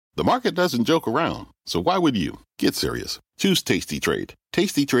The market doesn't joke around, so why would you? Get serious. Choose Tasty Trade.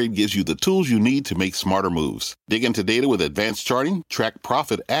 Tasty Trade gives you the tools you need to make smarter moves. Dig into data with advanced charting, track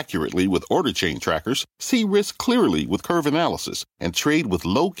profit accurately with order chain trackers, see risk clearly with curve analysis, and trade with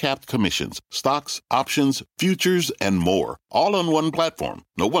low-capped commissions, stocks, options, futures, and more. All on one platform.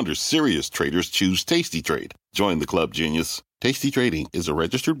 No wonder serious traders choose Tasty Trade. Join the club, genius. Tasty Trading is a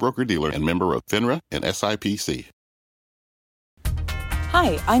registered broker-dealer and member of FINRA and SIPC.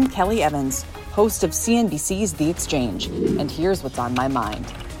 Hi, I'm Kelly Evans, host of CNBC's The Exchange, and here's what's on my mind.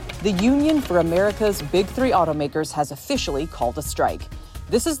 The Union for America's Big Three automakers has officially called a strike.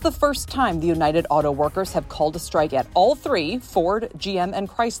 This is the first time the United Auto Workers have called a strike at all three, Ford, GM, and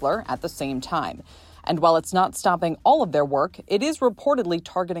Chrysler, at the same time. And while it's not stopping all of their work, it is reportedly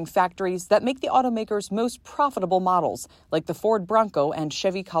targeting factories that make the automakers' most profitable models, like the Ford Bronco and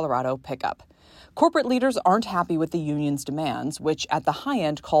Chevy Colorado pickup. Corporate leaders aren't happy with the union's demands, which at the high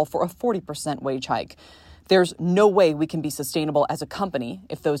end call for a 40% wage hike. There's no way we can be sustainable as a company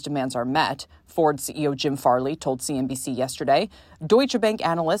if those demands are met, Ford CEO Jim Farley told CNBC yesterday. Deutsche Bank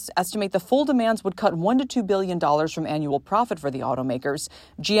analysts estimate the full demands would cut $1 to $2 billion from annual profit for the automakers.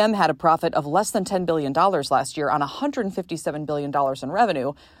 GM had a profit of less than $10 billion last year on $157 billion in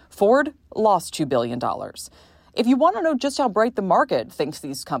revenue. Ford lost $2 billion. If you want to know just how bright the market thinks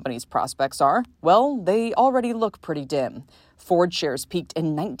these companies' prospects are, well, they already look pretty dim. Ford shares peaked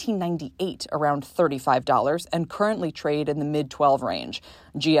in 1998 around $35 and currently trade in the mid-12 range.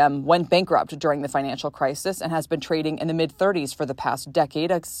 GM went bankrupt during the financial crisis and has been trading in the mid-30s for the past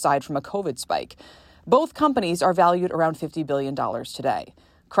decade, aside from a COVID spike. Both companies are valued around $50 billion today.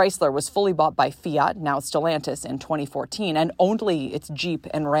 Chrysler was fully bought by Fiat, now Stellantis, in 2014, and only its Jeep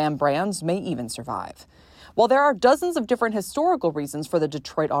and Ram brands may even survive. While there are dozens of different historical reasons for the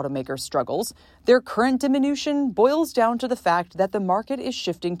Detroit automakers' struggles, their current diminution boils down to the fact that the market is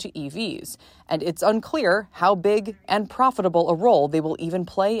shifting to EVs, and it's unclear how big and profitable a role they will even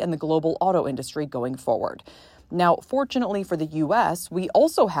play in the global auto industry going forward. Now, fortunately for the U.S., we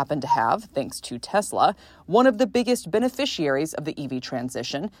also happen to have, thanks to Tesla, one of the biggest beneficiaries of the EV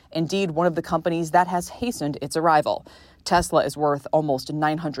transition, indeed one of the companies that has hastened its arrival. Tesla is worth almost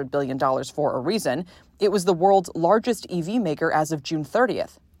 $900 billion for a reason. It was the world's largest EV maker as of June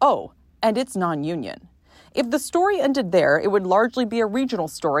 30th. Oh, and it's non-union. If the story ended there, it would largely be a regional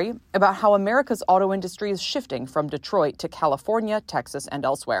story about how America's auto industry is shifting from Detroit to California, Texas, and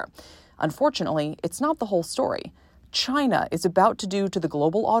elsewhere. Unfortunately, it's not the whole story. China is about to do to the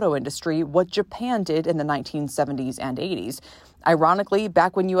global auto industry what Japan did in the 1970s and 80s. Ironically,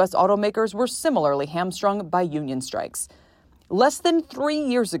 back when U.S. automakers were similarly hamstrung by union strikes. Less than 3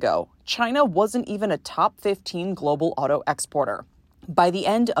 years ago, China wasn't even a top 15 global auto exporter. By the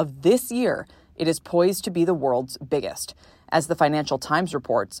end of this year, it is poised to be the world's biggest. As the Financial Times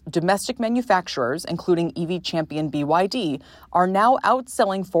reports, domestic manufacturers, including EV champion BYD, are now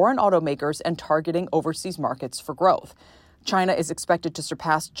outselling foreign automakers and targeting overseas markets for growth. China is expected to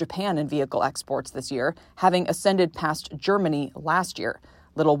surpass Japan in vehicle exports this year, having ascended past Germany last year.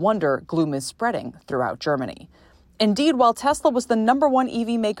 Little wonder gloom is spreading throughout Germany. Indeed, while Tesla was the number one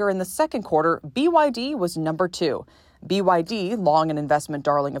EV maker in the second quarter, BYD was number two. BYD, long an investment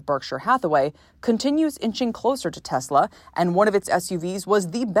darling of Berkshire Hathaway, continues inching closer to Tesla, and one of its SUVs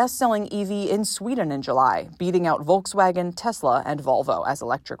was the best-selling EV in Sweden in July, beating out Volkswagen, Tesla, and Volvo, as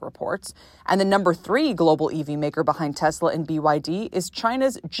Electric reports. And the number three global EV maker behind Tesla and BYD is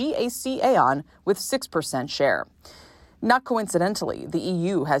China's GAC Aeon with 6% share. Not coincidentally, the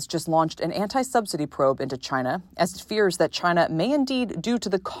EU has just launched an anti-subsidy probe into China as it fears that China may indeed do to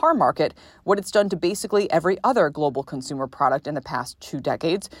the car market what it's done to basically every other global consumer product in the past 2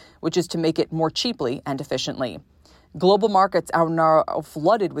 decades, which is to make it more cheaply and efficiently. Global markets are now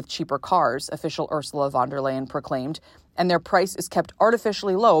flooded with cheaper cars, official Ursula von der Leyen proclaimed, and their price is kept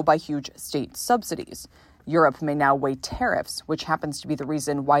artificially low by huge state subsidies. Europe may now weigh tariffs, which happens to be the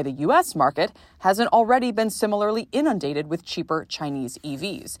reason why the U.S. market hasn't already been similarly inundated with cheaper Chinese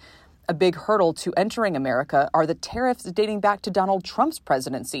EVs. A big hurdle to entering America are the tariffs dating back to Donald Trump's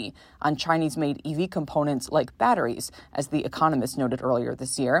presidency on Chinese-made EV components like batteries, as The Economist noted earlier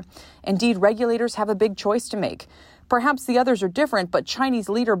this year. Indeed, regulators have a big choice to make. Perhaps the others are different, but Chinese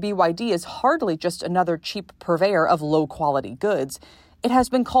leader BYD is hardly just another cheap purveyor of low-quality goods. It has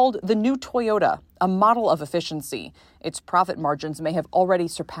been called the new Toyota, a model of efficiency. Its profit margins may have already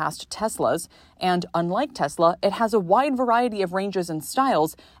surpassed Tesla's, and unlike Tesla, it has a wide variety of ranges and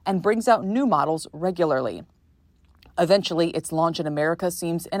styles and brings out new models regularly. Eventually, its launch in America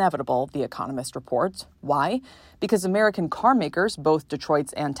seems inevitable, The Economist reports. Why? Because American car makers, both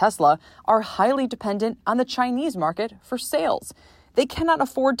Detroit's and Tesla, are highly dependent on the Chinese market for sales. they cannot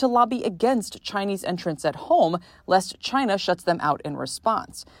afford to lobby against Chinese entrants at home, lest China shuts them out in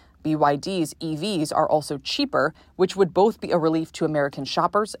response. BYD's EVs are also cheaper, which would both be a relief to American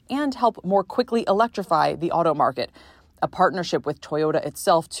shoppers and help more quickly electrify the auto market. A partnership with Toyota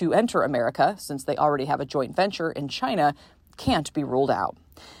itself to enter America, since they already have a joint venture in China, can't be ruled out.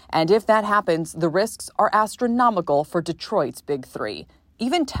 And if that happens, the risks are astronomical for Detroit's Big Three.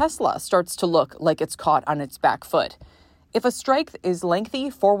 Even Tesla starts to look like it's caught on its back foot. If a strike is lengthy,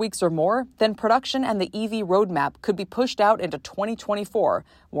 4 weeks or more, then production and the EV roadmap could be pushed out into 2024,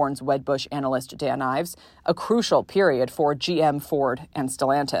 warns Wedbush analyst Dan Ives, a crucial period for GM, Ford, and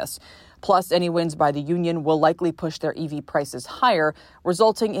Stellantis. Plus, any wins by the union will likely push their EV prices higher,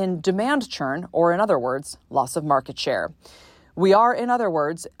 resulting in demand churn, or in other words, loss of market share. We are, in other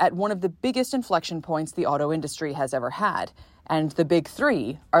words, at one of the biggest inflection points the auto industry has ever had, and the Big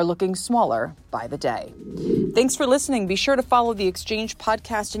Three are looking smaller by the day. Thanks for listening. Be sure to follow the Exchange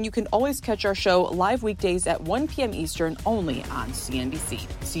podcast, and you can always catch our show live weekdays at 1 p.m. Eastern only on CNBC.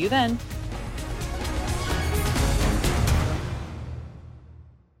 See you then.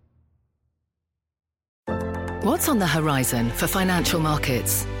 What's on the horizon for financial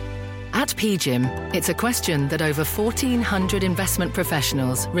markets? At PGIM, it's a question that over 1,400 investment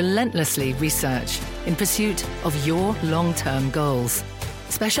professionals relentlessly research in pursuit of your long-term goals.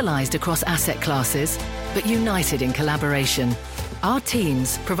 Specialized across asset classes, but united in collaboration, our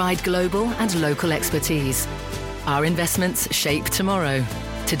teams provide global and local expertise. Our investments shape tomorrow,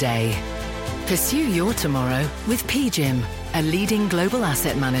 today. Pursue your tomorrow with PGIM, a leading global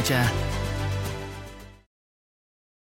asset manager.